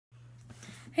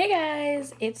Hey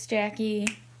guys, it's Jackie.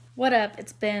 What up?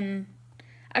 It's been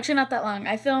actually not that long.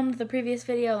 I filmed the previous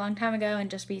video a long time ago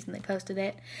and just recently posted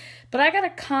it. But I got a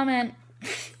comment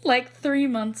like 3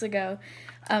 months ago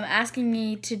asking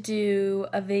me to do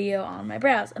a video on my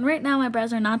brows. And right now my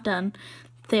brows are not done.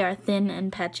 They are thin and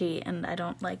patchy and I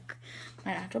don't like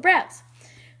my natural brows.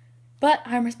 But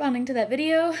I'm responding to that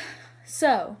video.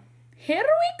 So here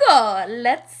we go.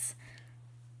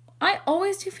 I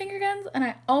always do finger guns and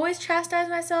I always chastise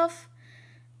myself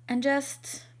and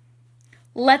just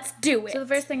let's do it. So the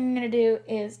first thing I'm going to do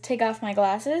is take off my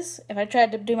glasses. If I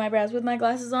tried to do my brows with my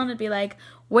glasses on, it'd be like,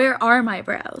 where are my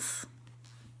brows?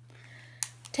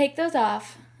 Take those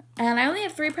off. And I only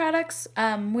have 3 products,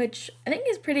 which I think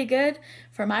is pretty good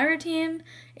for my routine.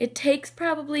 It takes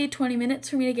probably 20 minutes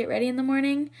for me to get ready in the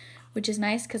morning, which is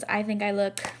nice because I think I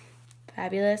look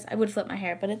fabulous. I would flip my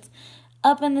hair, but it's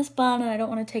up in this bun and I don't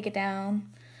want to take it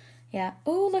down. Yeah.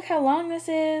 Oh, look how long this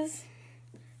is.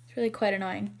 It's really quite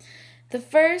annoying. The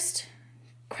first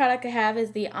product I have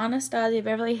is the Anastasia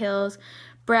Beverly Hills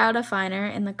Brow Definer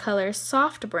in the color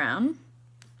Soft Brown.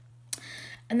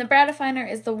 And the brow definer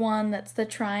is the one that's the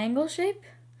triangle shape.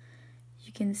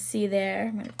 You can see there.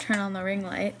 I'm going to turn on the ring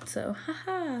light. So,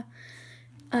 haha.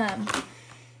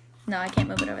 No, I can't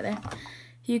move it over there.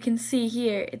 You can see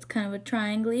here, it's kind of a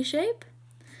triangle shape.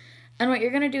 And what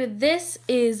you're going to do with this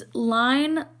is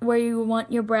line where you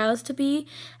want your brows to be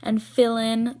and fill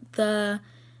in the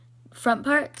front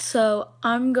part. So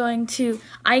I'm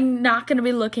not going to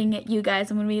be looking at you guys.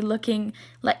 I'm going to be looking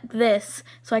like this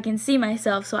so I can see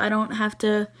myself so I don't have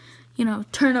to,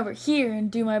 turn over here and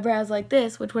do my brows like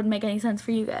this, which wouldn't make any sense for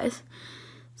you guys.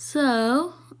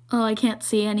 So, oh, I can't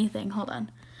see anything. Hold on.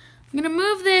 I'm going to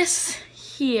move this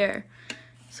here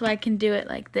so I can do it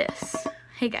like this.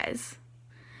 Hey, guys.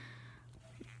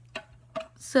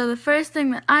 So the first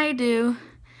thing that I do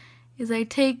is I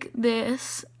take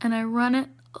this and I run it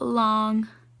along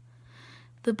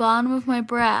the bottom of my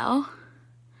brow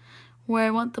where I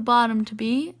want the bottom to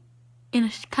be in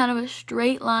a kind of a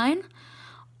straight line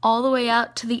all the way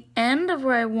out to the end of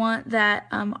where I want that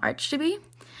arch to be,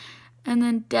 and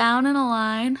then down in a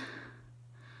line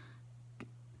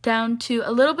down to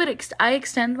a little bit. I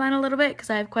extend mine a little bit because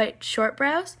I have quite short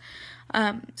brows,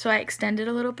 so I extend it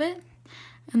a little bit.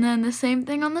 And then the same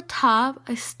thing on the top.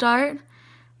 I start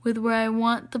with where I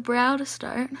want the brow to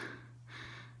start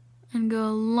and go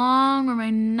along where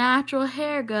my natural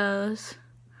hair goes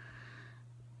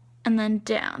and then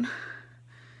down.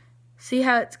 See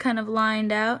how it's kind of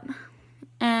lined out?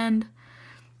 And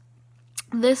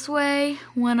this way,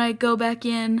 when I go back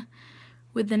in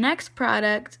with the next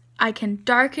product, I can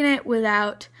darken it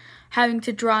without having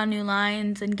to draw new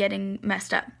lines and getting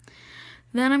messed up.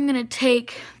 Then I'm going to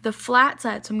take the flat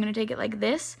side, so I'm going to take it like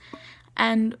this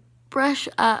and brush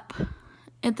up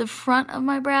at the front of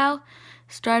my brow,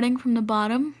 starting from the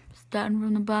bottom,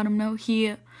 no,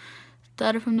 here,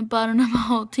 starting from the bottom of my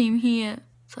whole team here.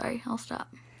 Sorry, I'll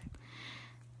stop.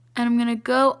 And I'm going to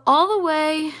go all the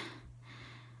way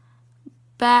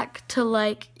back to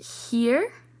like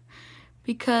here,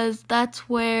 because that's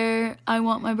where I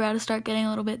want my brow to start getting a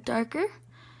little bit darker.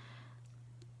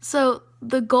 So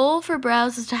the goal for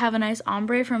brows is to have a nice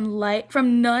ombre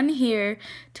from none here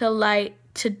to light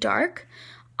to dark.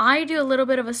 I do a little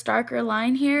bit of a starker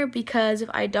line here because if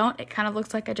I don't, it kind of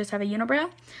looks like I just have a unibrow.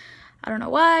 I don't know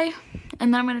why.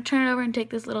 And then I'm going to turn it over and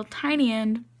take this little tiny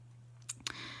end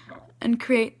and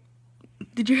create,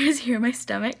 did you guys hear my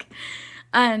stomach?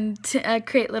 And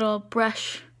create little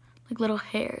brush, like little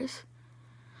hairs.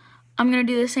 I'm going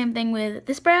to do the same thing with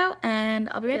this brow, and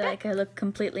I'll be right back. I look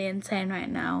completely insane right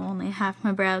now. Only half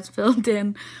my brows filled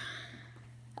in.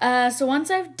 So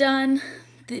once I've done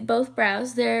both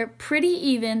brows, they're pretty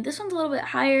even. This one's a little bit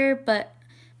higher, but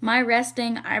my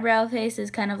resting eyebrow face is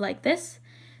kind of like this.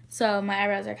 So my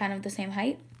eyebrows are kind of the same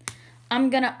height. I'm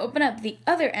going to open up the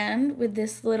other end with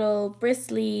this little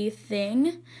bristly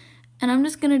thing, and I'm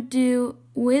just going to do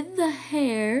with the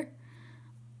hair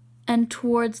and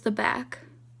towards the back.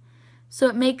 So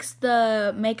it makes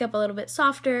the makeup a little bit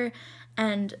softer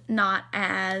and not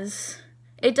as,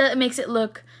 it makes it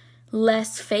look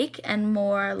less fake and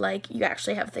more like you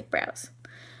actually have thick brows.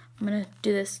 I'm going to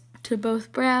do this to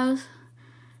both brows.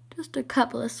 Just a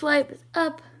couple of swipes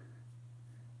up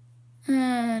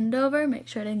and over. Make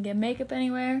sure I didn't get makeup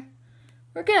anywhere.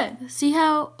 We're good. See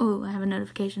how, oh, I have a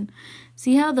notification.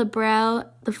 See how the brow,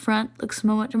 the front looks so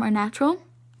much more natural?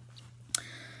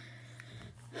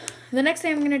 The next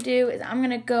thing I'm going to do is I'm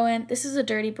going to go in, this is a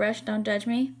dirty brush, don't judge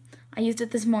me. I used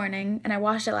it this morning and I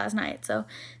washed it last night. So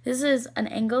this is an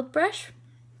angled brush.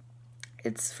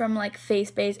 It's from like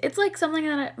Face Base. It's like something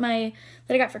that I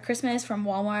got for Christmas from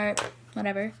Walmart,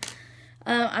 whatever.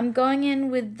 I'm going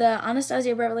in with the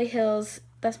Anastasia Beverly Hills,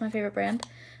 that's my favorite brand,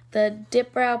 the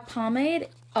Dip Brow Pomade,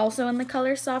 also in the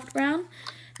color Soft Brown.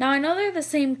 Now I know they're the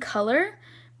same color,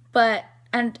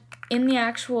 and in the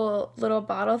actual little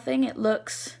bottle thing it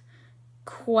looks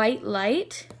quite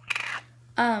light,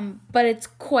 but it's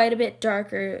quite a bit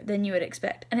darker than you would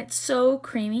expect, and it's so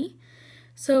creamy.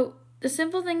 So the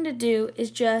simple thing to do is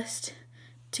just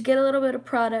to get a little bit of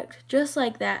product, just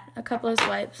like that, a couple of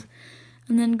swipes,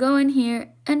 and then go in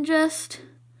here and just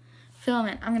fill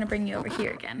them in. I'm going to bring you over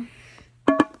here again.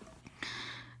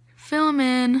 Fill them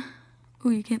in. Oh,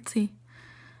 you can't see.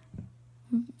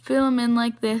 Fill them in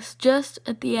like this, just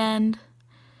at the end,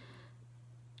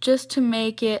 just to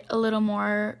make it a little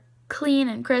more clean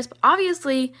and crisp.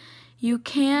 Obviously, you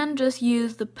can just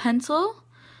use the pencil,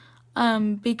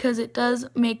 because it does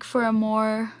make for a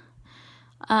more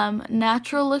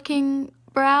natural looking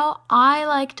brow. I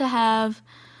like to have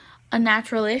a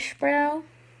natural-ish brow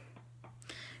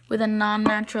with a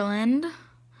non-natural end.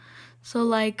 So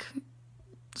like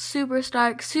super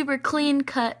stark, super clean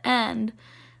cut end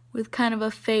with kind of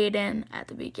a fade in at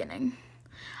the beginning.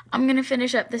 I'm going to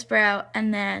finish up this brow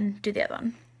and then do the other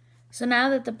one. So now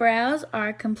that the brows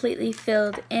are completely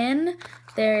filled in,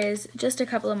 there is just a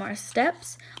couple of more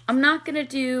steps. I'm not going to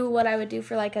do what I would do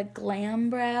for like a glam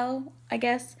brow, I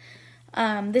guess.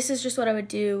 This is just what I would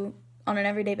do on an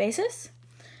everyday basis.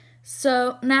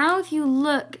 So now if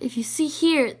you see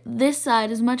here, this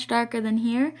side is much darker than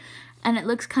here, and it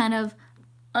looks kind of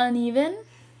uneven.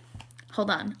 Hold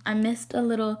on, I missed a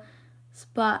little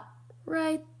spot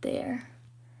right there.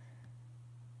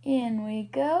 In we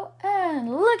go, and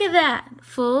look at that!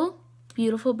 Full,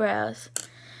 beautiful brows.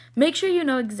 Make sure you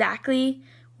know exactly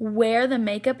where the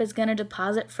makeup is going to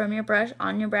deposit from your brush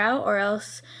on your brow, or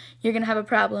else you're going to have a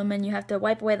problem and you have to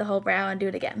wipe away the whole brow and do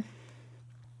it again.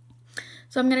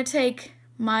 So I'm going to take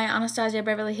my Anastasia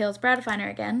Beverly Hills Brow Definer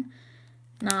again,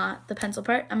 not the pencil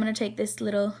part. I'm going to take this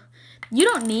little, you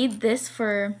don't need this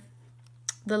for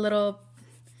the little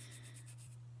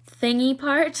thingy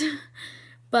part,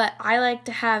 but I like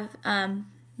to have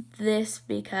this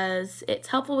because it's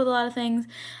helpful with a lot of things,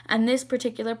 and this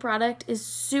particular product is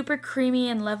super creamy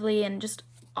and lovely and just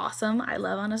awesome. I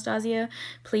love Anastasia.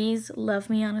 Please love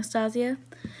me, Anastasia.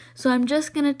 So I'm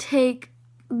just going to take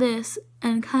this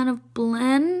and kind of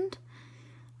blend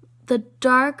the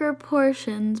darker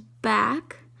portions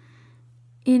back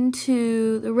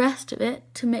into the rest of it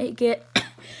to make it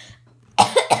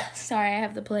sorry, I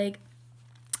have the plague.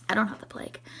 I don't have the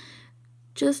plague.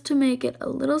 Just to make it a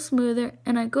little smoother,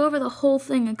 and I go over the whole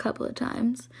thing a couple of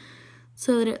times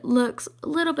so that it looks a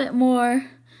little bit more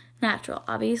natural.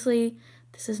 Obviously,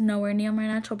 this is nowhere near my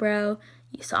natural brow.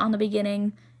 You saw in the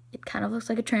beginning, it kind of looks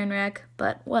like a train wreck,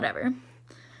 but whatever.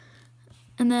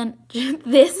 And then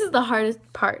this is the hardest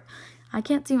part. I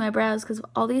can't see my brows because of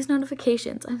all these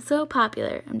notifications. I'm so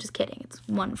popular. I'm just kidding. It's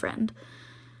one friend.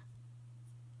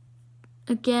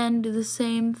 Again, do the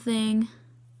same thing.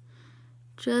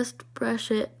 Just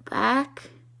brush it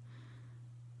back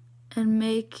and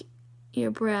make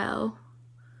your brow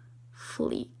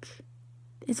fleek.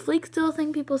 Is fleek still a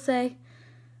thing people say?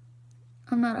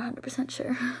 I'm not 100%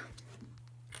 sure.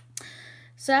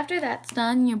 So after that's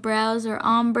done, your brows are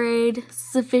ombre'd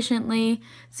sufficiently.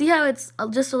 See how it's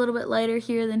just a little bit lighter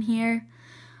here than here?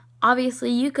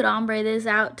 Obviously, you could ombre this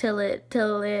out till it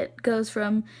goes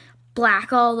from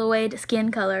black all the way to skin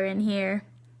color in here.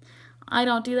 I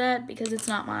don't do that because it's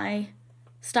not my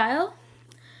style.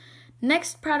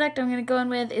 Next product I'm going to go in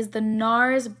with is the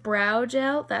NARS Brow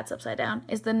Gel. That's upside down.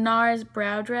 Is the NARS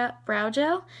Brow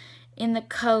Gel in the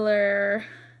color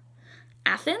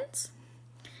Athens.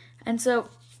 And so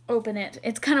open it.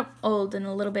 It's kind of old and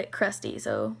a little bit crusty,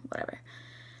 so whatever.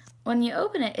 When you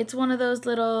open it, it's one of those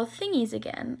little thingies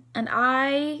again. And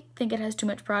I think it has too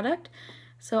much product,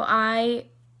 so I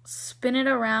spin it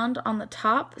around on the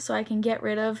top so I can get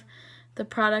rid of the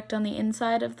product on the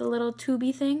inside of the little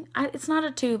tubey thing. It's not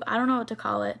a tube. I don't know what to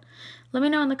call it. Let me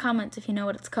know in the comments if you know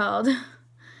what it's called.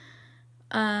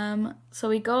 So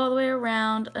we go all the way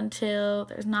around until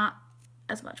there's not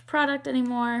as much product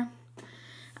anymore.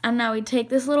 And now we take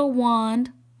this little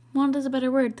wand. Wand is a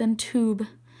better word than tube.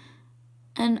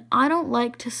 And I don't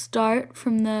like to start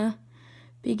from the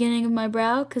beginning of my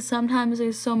brow because sometimes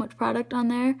there's so much product on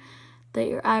there that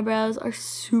your eyebrows are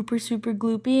super, super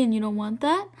gloopy and you don't want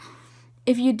that.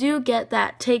 If you do get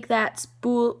that, take that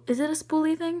spool, is it a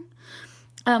spoolie thing?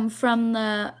 From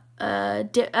the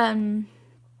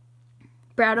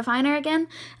brow definer again,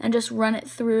 and just run it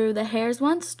through the hairs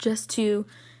once just to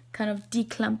kind of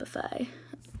declumpify.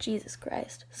 Jesus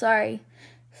Christ. Sorry.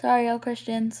 Sorry, all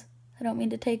Christians. I don't mean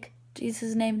to take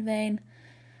Jesus' name in vain.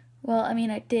 Well, I mean,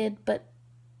 I did, but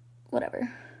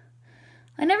whatever.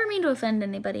 I never mean to offend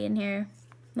anybody in here.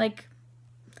 Like,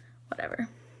 whatever.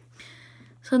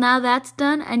 So now that's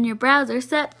done, and your brows are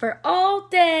set for all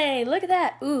day. Look at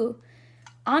that. Ooh.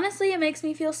 Honestly, it makes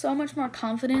me feel so much more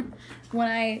confident when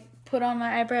I put on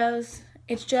my eyebrows.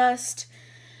 It's just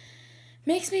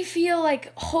makes me feel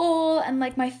like whole, and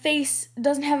like my face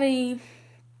doesn't have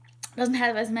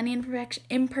as many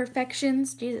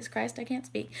imperfections. Jesus Christ, I can't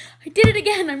speak. I did it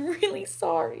again. I'm really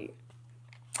sorry.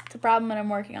 It's a problem and I'm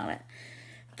working on it.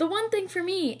 The one thing for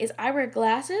me is I wear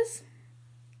glasses.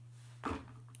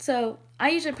 So I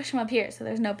usually push them up here, so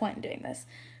there's no point in doing this.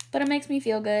 But it makes me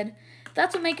feel good.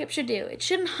 That's what makeup should do. It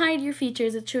shouldn't hide your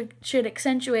features. It should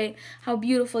accentuate how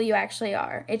beautiful you actually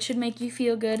are. It should make you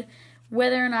feel good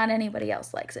whether or not anybody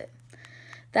else likes it.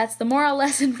 That's the moral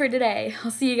lesson for today.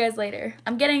 I'll see you guys later.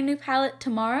 I'm getting a new palette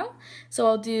tomorrow, so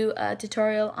I'll do a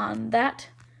tutorial on that.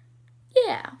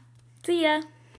 Yeah. See ya.